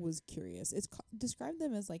was curious. It's describe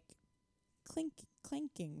them as like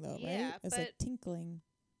clanking though, Yeah, right? As but like tinkling.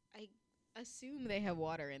 I assume they have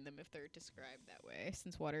water in them if they're described that way,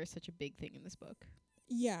 since water is such a big thing in this book.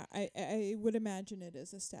 Yeah, I would imagine it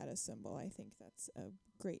is a status symbol. I think that's a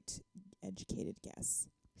great educated guess.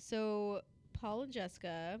 So Paul and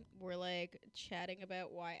Jessica were like chatting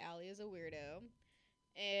about why Allie is a weirdo.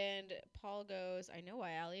 And Paul goes, I know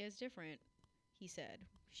why Allie is different. He said,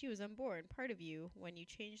 she was unborn, part of you, when you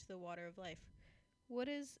changed the water of life. What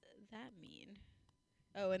does that mean?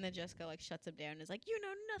 Oh, and then Jessica like shuts him down and is like, you know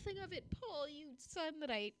nothing of it, Paul, you son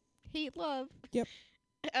that I hate love. Yep.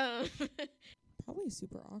 um, Probably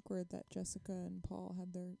super awkward that Jessica and Paul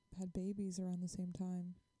had babies around the same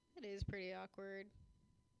time. It is pretty awkward.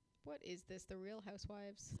 What is this? The Real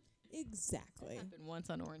Housewives? Exactly. That happened once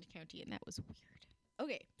on Orange County, and that was weird.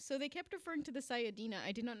 Okay, so they kept referring to the Sayadina.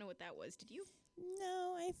 I did not know what that was. Did you?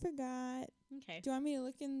 No, I forgot. Okay. Do you want me to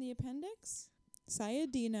look in the appendix?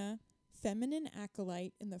 Sayadina, feminine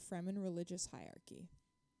acolyte in the Fremen religious hierarchy.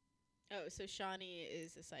 Oh, so Shawnee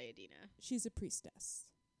is a Sayadina, She's a priestess.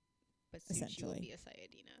 but soon she will Essentially. be a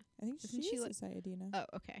Sayadina. I think Isn't she she is like- a Sayadina.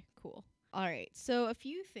 Oh, okay, cool. All right, so a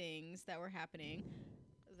few things that were happening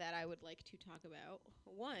that I would like to talk about.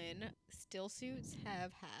 One, still suits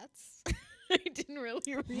have hats. I didn't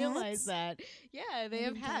really realize Hats? that. Yeah, they I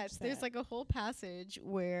have didn't catch hats. There's that. like a whole passage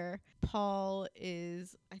where Paul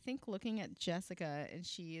is, I think, looking at Jessica and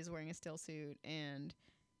she is wearing a still suit, and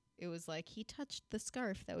it was like he touched the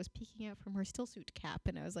scarf that was peeking out from her still suit cap,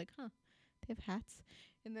 and I was like, huh, they have hats.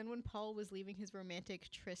 And then when Paul was leaving his romantic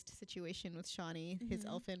tryst situation with Shawnee, his Mhm.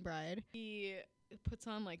 elfin bride, he puts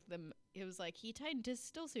on like it was like he tightened his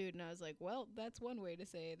still suit, and I was like, well, that's one way to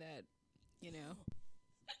say that, you know.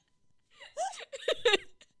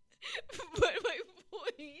 But my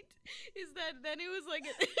point is that then it was like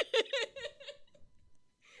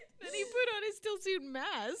then he put on his still suit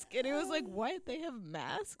mask, and it was like, what? They have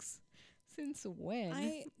masks? Since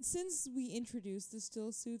when? Since we introduced the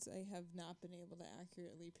still suits, I have not been able to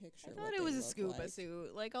accurately picture. I what thought they it was a look scuba like.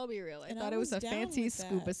 suit. Like, I'll be real. I And thought I it was was a down fancy with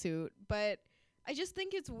scuba that. suit. But I just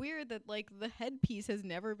think it's weird that, like, the headpiece has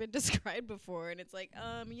never been described before. And it's like,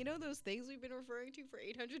 you know those things we've been referring to for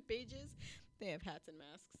 800 pages? They have hats and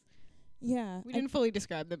masks. Yeah, We didn't fully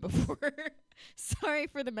describe them before. Sorry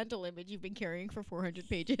for the mental image you've been carrying for 400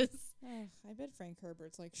 pages. I bet Frank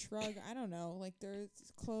Herbert's like shrug. I don't know. Like there's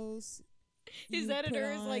clothes. His you put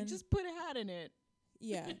editor is like, on- just put a hat in it.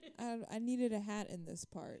 Yeah, I needed a hat in this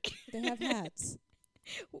part. They have hats.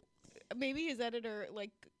 Maybe his editor,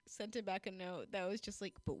 like, sent him back a note that was just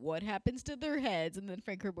like, but what happens to their heads? And then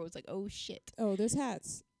Frank Herbert was like, oh, shit. Oh, there's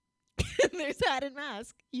hats. There's hat and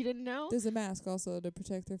mask. You didn't know? There's a mask also to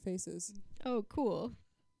protect their faces. Oh, cool.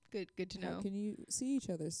 Good to How know. can you see each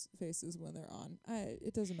other's faces when they're on?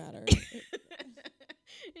 It doesn't matter.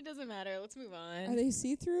 It doesn't matter. Let's move Are on. they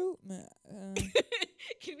see-through?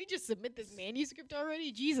 Can we just submit this manuscript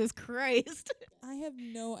already? Jesus Christ. I have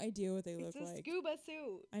no idea what they It's look a like. scuba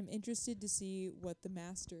suit. I'm interested to see what the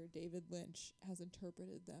master, David Lynch, has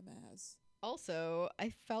interpreted them as. Also, I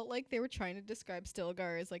felt like they were trying to describe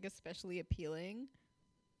Stilgar as, like, especially appealing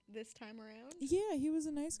this time around. Yeah, he was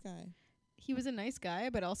a nice guy. He was a nice guy,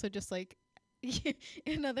 but also just like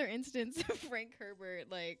another instance of Frank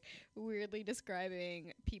Herbert like weirdly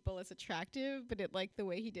describing people as attractive, but it like the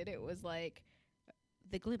way he did it was like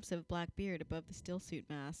the glimpse of black beard above the still suit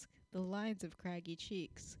mask, the lines of craggy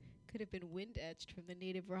cheeks could have been wind etched from the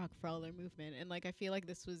native rock for all their movement. And like I feel like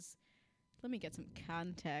this was, let me get some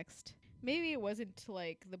context. Maybe it wasn't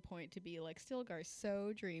like the point to be like Stilgar's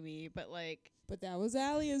so dreamy, but like But that was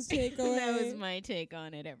Alia's takeaway. that was my take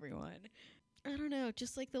on it, everyone. I don't know,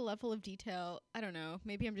 just like the level of detail. I don't know.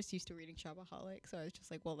 Maybe I'm just used to reading Shopaholic, so I was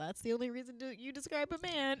just like, well, that's the only reason you describe a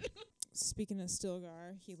man. Speaking of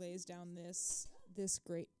Stilgar, he lays down this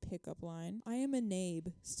great pickup line. I am a nabe,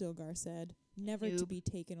 Stilgar said, never to Noob. be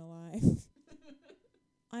taken alive.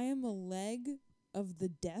 I am a leg of the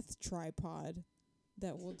death tripod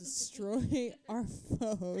that will destroy our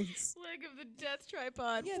foes. Leg of the death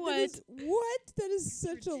tripod. Yeah, what? That is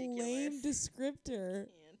such a lame Ridiculous. descriptor.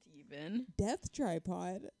 Can't even. Death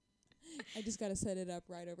tripod. I just got to set it up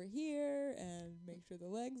right over here and make sure the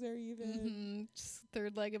legs are even. Just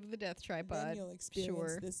third leg of the death tripod. Then you'll experience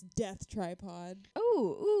Sure. this death tripod.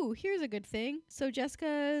 Ooh, here's a good thing. So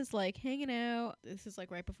Jessica's like hanging out. This is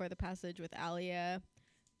like right before the passage with Alia,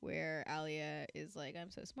 where Alia is like, I'm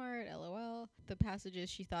so smart, LOL. The passage is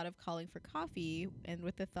she thought of calling for coffee, and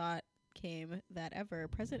with the thought came that ever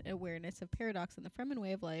present awareness of paradox in the Fremen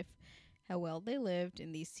way of life, how well they lived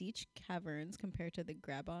in these siege caverns compared to the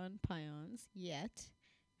Grabon Pions, yet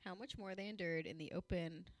how much more they endured in the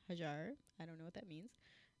open Hajar, I don't know what that means,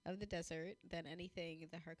 of the desert than anything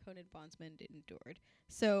the Harkonnen bondsmen endured.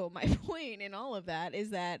 So my point in all of that is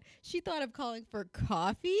that she thought of calling for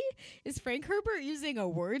coffee. Is Frank Herbert using a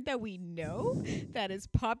word that we know that is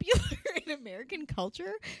popular in American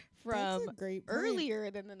culture from That's a great point. earlier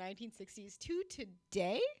than the 1960s to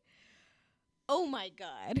today? Oh my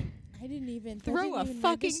God. I didn't even Throw a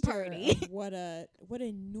fucking register party. of what a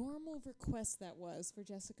normal request that was for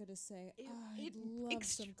Jessica to say. I'd love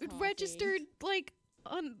some It coffee. registered like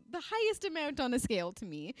on the highest amount on a scale to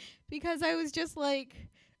me, because I was just like,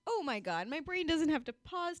 oh my God, my brain doesn't have to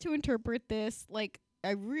pause to interpret this. Like,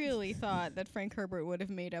 I really thought that Frank Herbert would have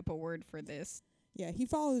made up a word for this. Yeah, he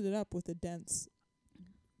followed it up with a dense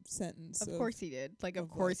sentence. Of course he did. Like, of of,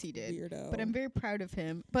 course like, he did. Weirdo. But I'm very proud of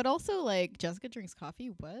him. But also, like, Jessica drinks coffee?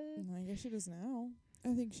 What? I guess she does now.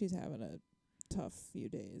 I think she's having a tough few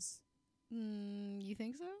days. You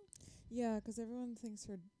think so? Yeah, 'cause everyone thinks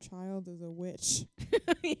her child is a witch.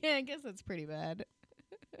 Yeah, I guess that's pretty bad.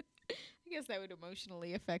 I guess that would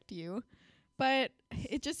emotionally affect you. But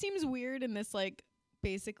it just seems weird in this, like,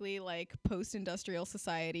 basically, like, post-industrial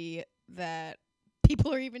society that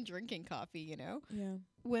people are even drinking coffee, you know? Yeah.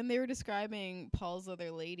 When they were describing Paul's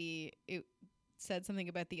other lady, it said something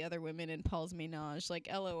about the other women in Paul's menage, like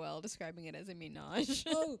LOL, describing it as a menage.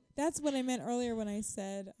 Oh, that's what I meant earlier when I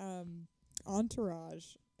said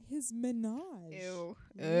entourage. His menage. Ew.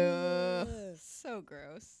 Ugh. So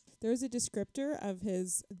gross. There's a descriptor of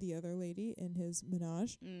the other lady in his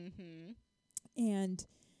menage, Mm-hmm. and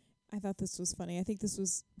I thought this was funny. I think this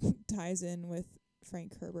was ties in with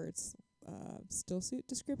Frank Herbert's still suit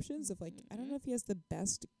descriptions of, like, I don't know if he has the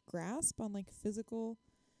best grasp on, like,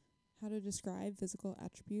 how to describe physical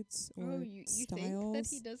attributes or you styles. think that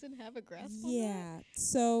he doesn't have a grasp on that? Yeah.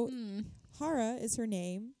 So Hmm. Hara is her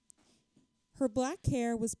name. Her black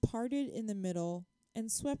hair was parted in the middle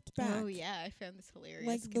and swept back. Oh, yeah, I found this hilarious.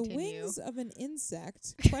 Like Continue. the wings of an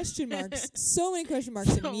insect. Question marks. So many question marks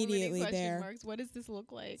So many immediately question there. marks. What does this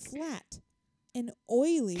look like? Flat and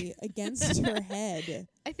oily against her head.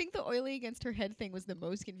 I think the oily against her head thing was the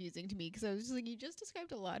most confusing to me, because I was just like, you just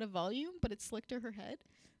described a lot of volume, but it's slick to her head.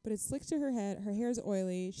 But it's slick to her head. Her hair's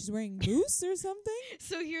oily. She's wearing mousse or something.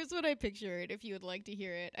 So here's what I pictured, if you would like to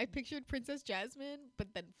hear it. I pictured Princess Jasmine,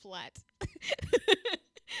 but then flat.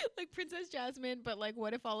 Like Princess Jasmine, but like,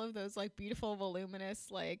 what if all of those like beautiful, voluminous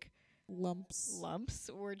like lumps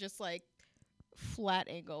were just like flat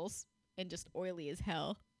angles and just oily as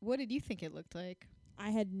hell? What did you think it looked like?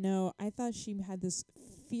 I thought she had this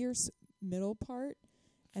fierce middle part,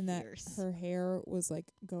 and Fierce. that her hair was like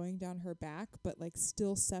going down her back, but like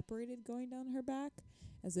still separated going down her back,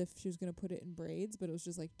 as if she was going to put it in braids, but it was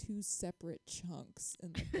just like two separate chunks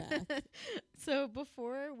in the back. So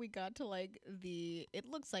before we got to like it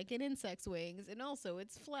looks like an insect's wings, and also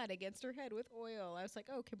it's flat against her head with oil, I was like,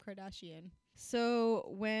 oh, Kim Kardashian. So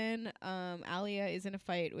when Alia is in a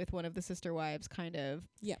fight with one of the sister wives, kind of,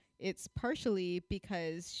 Yeah. it's partially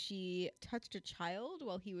because she touched a child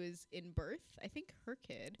while he was in birth. I think her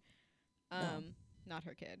kid. No. Not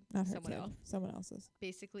her kid. Not her someone kid. else. Someone else's.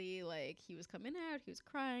 Basically, like, he was coming out, he was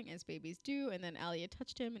crying, as babies do, and then Alia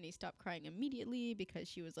touched him, and he stopped crying immediately because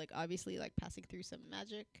she was, like, obviously, like, passing through some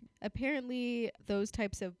magic. Apparently, those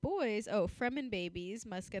types of boys, Fremen babies,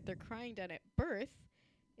 must get their crying done at birth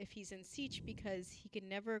if he's in Siege, because he can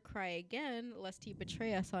never cry again lest he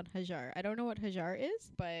betray us on Hajar. I don't know what Hajar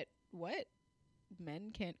is, but what? Men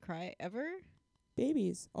can't cry ever?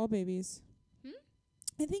 Babies. All babies. Hmm?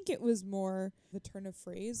 I think it was more the turn of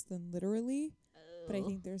phrase than literally. But I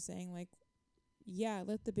think they're saying, like, yeah,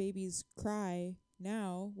 let the babies cry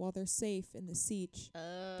now while they're safe in the siege.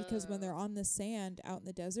 Because when they're on the sand out in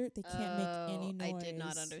the desert, they can't make any noise. I did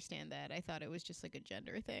not understand that. I thought it was just like a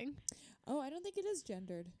gender thing. Oh, I don't think it is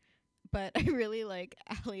gendered. But I really like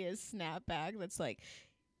Alia's snapback that's like,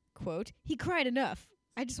 quote, he cried enough.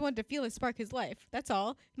 I just wanted to feel and spark his life. That's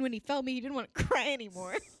all. And when he felt me, he didn't want to cry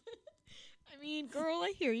anymore. I mean, girl,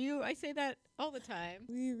 I hear you. I say that all the time.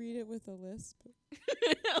 Will you read it with a lisp?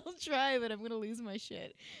 I'll try, but I'm going to lose my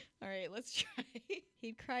shit. All right, let's try.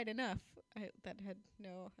 He'd cried enough. That had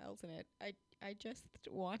no else in it. I just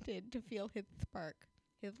wanted to feel his spark,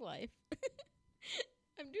 his life.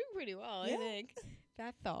 I'm doing pretty well, Yeah. I think.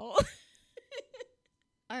 That's all.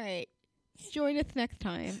 All right. Join us next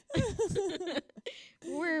time.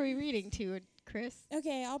 Where are we reading to, Chris?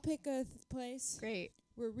 Okay, I'll pick a place. Great.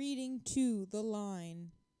 We're reading to The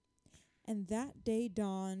Line. And that day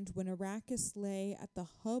dawned when Arrakis lay at the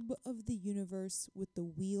hub of the universe with the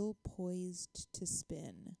wheel poised to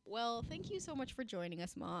spin. Well, thank you so much for joining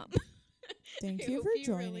us, Mom. Thank I you hope for you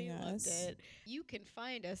joining really loved us. it. You can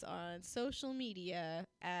find us on social media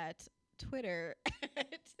at Twitter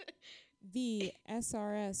at The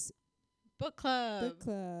SRS Book Club. Book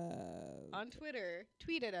Club. On Twitter.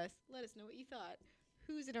 Tweet at us. Let us know what you thought.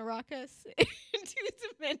 Who's in Arrakis? And who's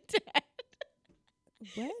a Mentat?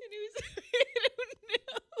 What? And who's I don't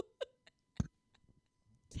know.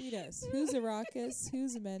 Tweet us. Who's Arrakis?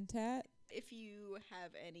 Who's a Mentat? If you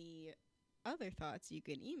have any other thoughts, you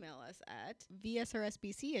can email us at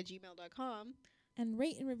vsrsbc@gmail.com. And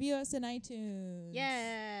rate and review us in iTunes.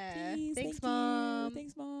 Yeah. Please. Thanks, Thank Mom. You.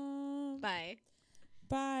 Thanks, Mom. Bye.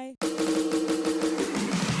 Bye.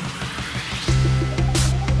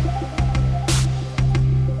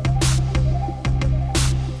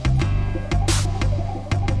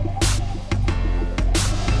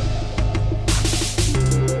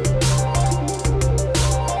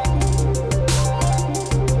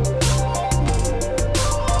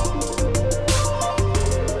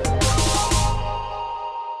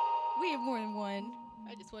 We have more than one.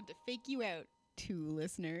 I just want to fake you out, 2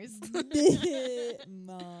 listeners.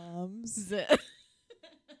 Moms.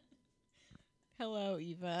 Hello,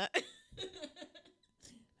 Eva.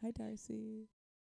 Hi, Darcy.